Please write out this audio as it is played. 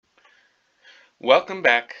Welcome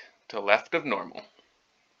back to Left of Normal,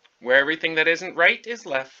 where everything that isn't right is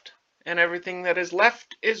left, and everything that is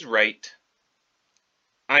left is right.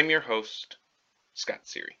 I'm your host, Scott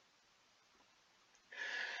Seary.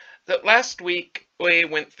 Last week, we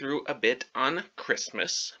went through a bit on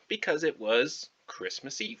Christmas, because it was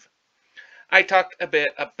Christmas Eve. I talked a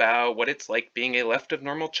bit about what it's like being a left of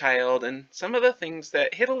normal child, and some of the things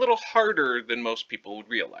that hit a little harder than most people would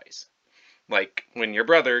realize. Like when your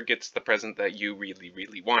brother gets the present that you really,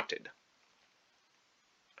 really wanted.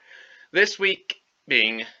 This week,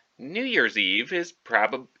 being New Year's Eve, it's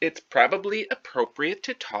probably appropriate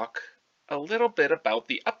to talk a little bit about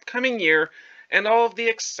the upcoming year and all of the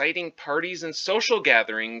exciting parties and social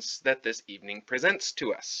gatherings that this evening presents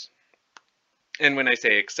to us. And when I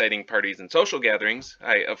say exciting parties and social gatherings,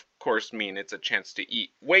 I of course mean it's a chance to eat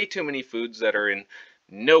way too many foods that are in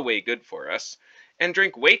no way good for us, and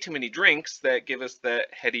drink way too many drinks that give us that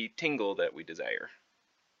heady tingle that we desire.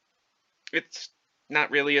 It's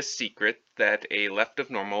not really a secret that a left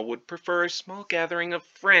of normal would prefer a small gathering of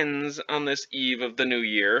friends on this eve of the new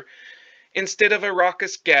year, instead of a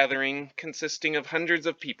raucous gathering consisting of hundreds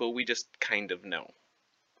of people we just kind of know.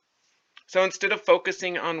 So instead of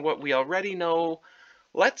focusing on what we already know,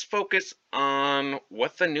 let's focus on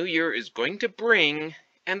what the new year is going to bring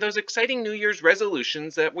and those exciting New Year's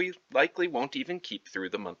resolutions that we likely won't even keep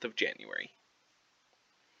through the month of January.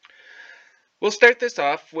 We'll start this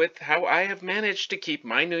off with how I have managed to keep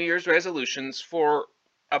my New Year's resolutions for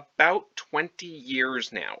about 20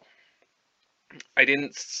 years now. I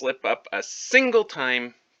didn't slip up a single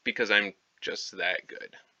time because I'm just that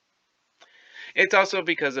good. It's also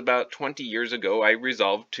because about 20 years ago I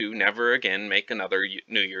resolved to never again make another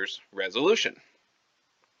New Year's resolution.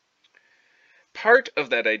 Part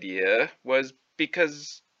of that idea was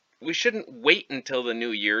because we shouldn't wait until the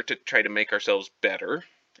new year to try to make ourselves better,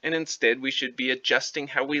 and instead we should be adjusting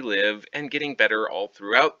how we live and getting better all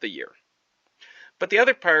throughout the year. But the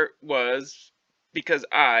other part was because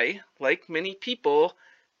I, like many people,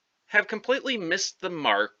 have completely missed the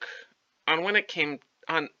mark on when it came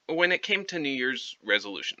to New Year's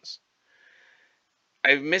resolutions.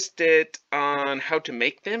 I've missed it on how to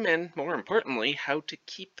make them and, more importantly, how to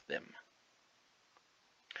keep them.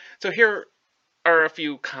 So here are a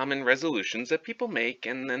few common resolutions that people make,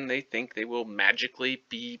 and then they think they will magically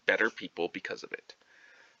be better people because of it.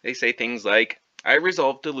 They say things like, I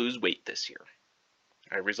resolve to lose weight this year.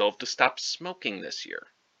 I resolve to stop smoking this year.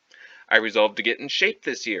 I resolve to get in shape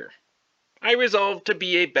this year. I resolve to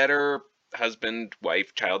be a better husband,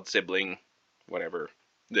 wife, child, sibling, whatever,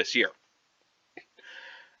 this year.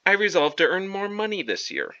 I resolve to earn more money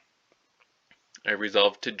this year. I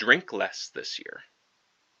resolve to drink less this year.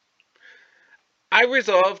 I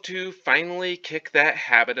resolve to finally kick that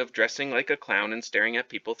habit of dressing like a clown and staring at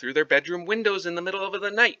people through their bedroom windows in the middle of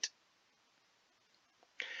the night.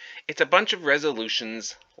 It's a bunch of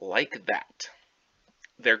resolutions like that.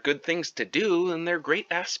 They're good things to do and they're great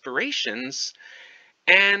aspirations,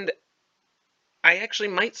 and I actually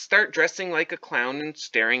might start dressing like a clown and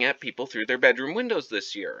staring at people through their bedroom windows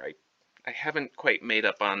this year. I haven't quite made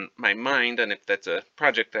up on my mind on if that's a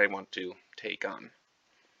project I want to take on.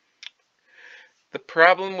 The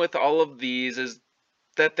problem with all of these is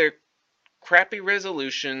that they're crappy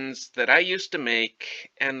resolutions that I used to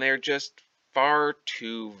make, and they're just far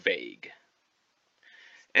too vague.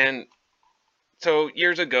 And so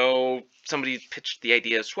years ago, somebody pitched the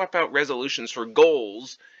idea of swap out resolutions for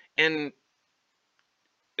goals, and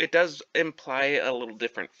it does imply a little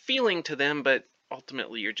different feeling to them, but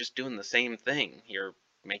ultimately you're just doing the same thing. You're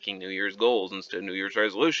making New Year's goals instead of New Year's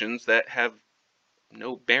resolutions that have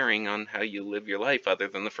no bearing on how you live your life other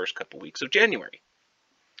than the first couple weeks of January.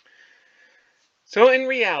 So in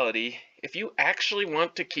reality, if you actually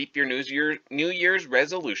want to keep your New Year's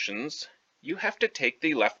resolutions, you have to take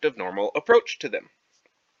the left of normal approach to them.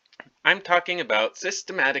 I'm talking about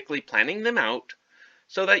systematically planning them out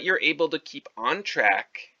so that you're able to keep on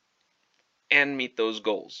track and meet those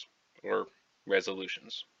goals or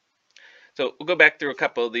resolutions. So we'll go back through a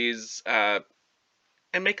couple of these and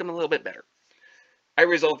make them a little bit better. I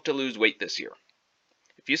resolved to lose weight this year.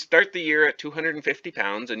 If you start the year at 250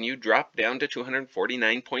 pounds and you drop down to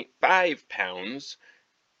 249.5 pounds,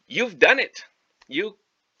 you've done it. You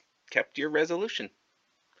kept your resolution.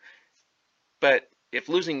 But if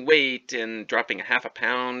losing weight and dropping a half a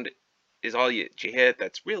pound is all you hit,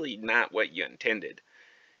 that's really not what you intended.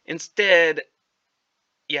 Instead,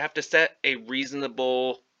 you have to set a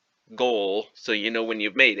reasonable goal so you know when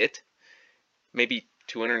you've made it. Maybe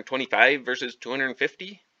 225 versus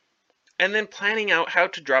 250. and then planning out how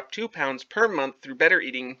to drop 2 pounds per month through better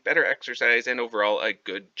eating, better exercise, and overall a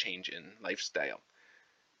good change in lifestyle.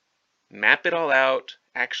 Map it all out,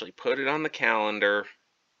 actually put it on the calendar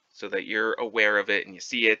so that you're aware of it and you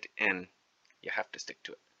see it and you have to stick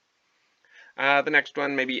to it. The next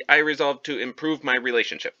one, maybe I resolved to improve my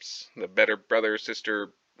relationships. The better brother,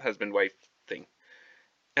 sister, husband, wife thing.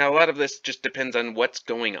 And a lot of this just depends on what's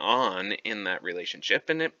going on in that relationship,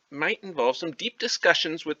 and it might involve some deep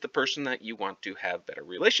discussions with the person that you want to have better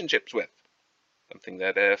relationships with. Something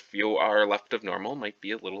that if you are left of normal might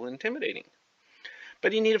be a little intimidating.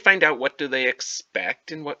 But you need to find out what do they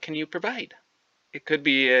expect and what can you provide. It could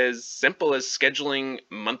be as simple as scheduling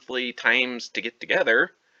monthly times to get together,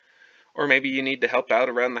 or maybe you need to help out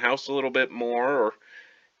around the house a little bit more, or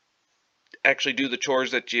actually do the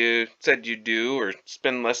chores that you said you'd do, or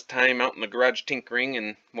spend less time out in the garage tinkering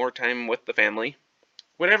and more time with the family.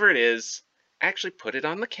 Whatever it is, actually put it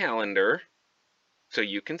on the calendar so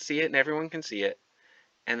you can see it and everyone can see it,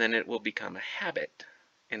 and then it will become a habit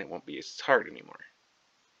and it won't be as hard anymore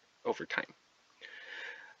over time.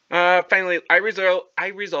 Finally, I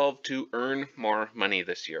resolved to earn more money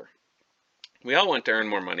this year. We all want to earn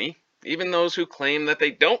more money. Even those who claim that they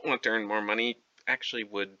don't want to earn more money actually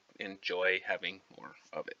would enjoy having more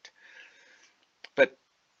of it. But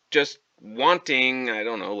just wanting, I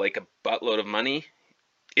don't know, like a buttload of money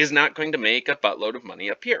is not going to make a buttload of money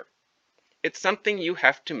appear. It's something you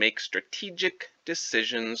have to make strategic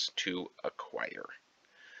decisions to acquire.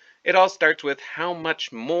 It all starts with how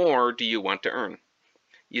much more do you want to earn?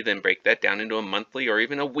 You then break that down into a monthly or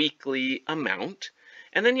even a weekly amount,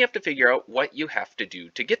 and then you have to figure out what you have to do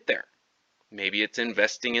to get there. Maybe it's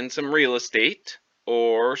investing in some real estate,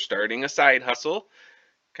 or starting a side hustle,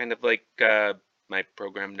 kind of like my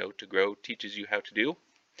program Know to Grow teaches you how to do.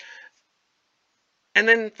 And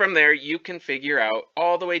then from there, you can figure out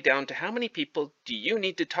all the way down to how many people do you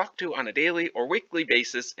need to talk to on a daily or weekly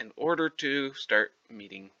basis in order to start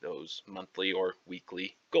meeting those monthly or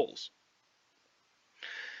weekly goals.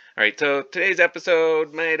 All right, so today's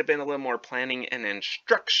episode might have been a little more planning and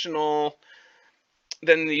instructional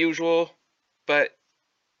than the usual, but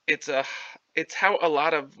it's how a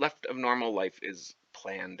lot of left of normal life is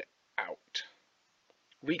planned out.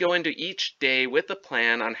 We go into each day with a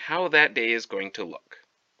plan on how that day is going to look.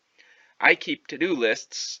 I keep to-do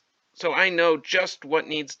lists, so I know just what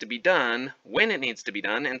needs to be done, when it needs to be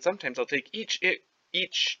done, and sometimes I'll take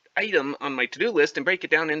each item on my to-do list and break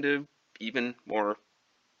it down into even more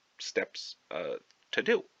steps to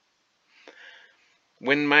do.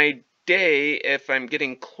 When my day, if I'm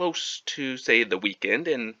getting close to, say, the weekend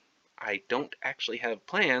and I don't actually have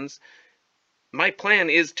plans, my plan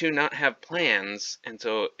is to not have plans. And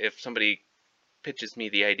so if somebody pitches me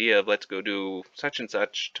the idea of let's go do such and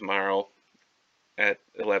such tomorrow at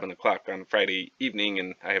 11 o'clock on Friday evening,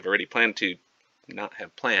 and I have already planned to not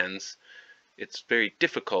have plans, it's very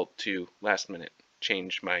difficult to last minute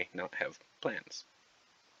change my not have plans.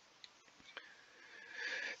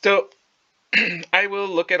 So I will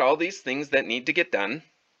look at all these things that need to get done,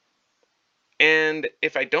 and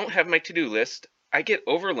if I don't have my to-do list, I get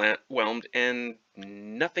overwhelmed and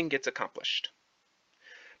nothing gets accomplished.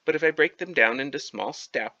 But if I break them down into small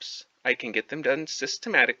steps, I can get them done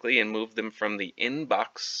systematically and move them from the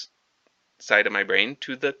inbox side of my brain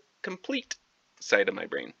to the complete side of my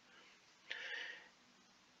brain.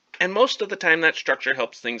 And most of the time that structure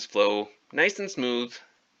helps things flow nice and smooth,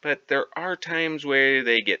 but there are times where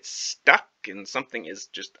they get stuck and something is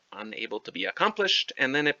just unable to be accomplished,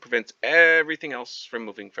 and then it prevents everything else from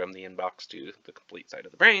moving from the inbox to the complete side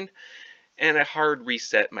of the brain, and a hard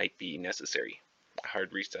reset might be necessary. A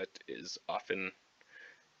hard reset is often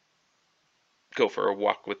go for a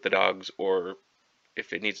walk with the dogs, or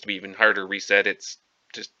if it needs to be even harder reset, it's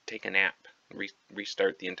just take a nap,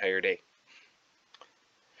 restart the entire day.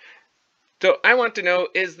 So I want to know,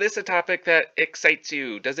 is this a topic that excites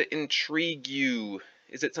you? Does it intrigue you?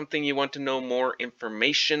 Is it something you want to know more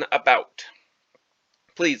information about?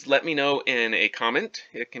 Please let me know in a comment.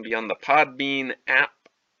 It can be on the Podbean app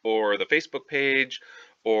or the Facebook page,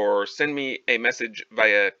 or send me a message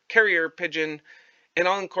via carrier pigeon, and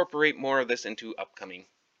I'll incorporate more of this into upcoming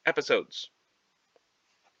episodes.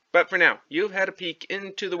 But for now, you've had a peek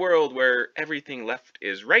into the world where everything left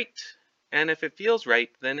is right, and if it feels right,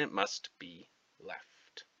 then it must be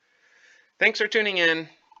left. Thanks for tuning in.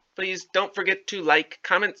 Please don't forget to like,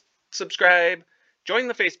 comment, subscribe, join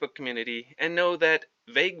the Facebook community, and know that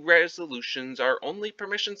vague resolutions are only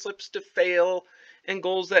permission slips to fail, and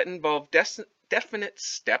goals that involve definite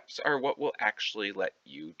steps are what will actually let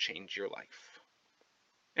you change your life.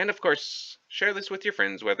 And of course, share this with your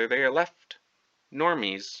friends, whether they are left,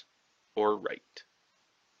 normies, or right.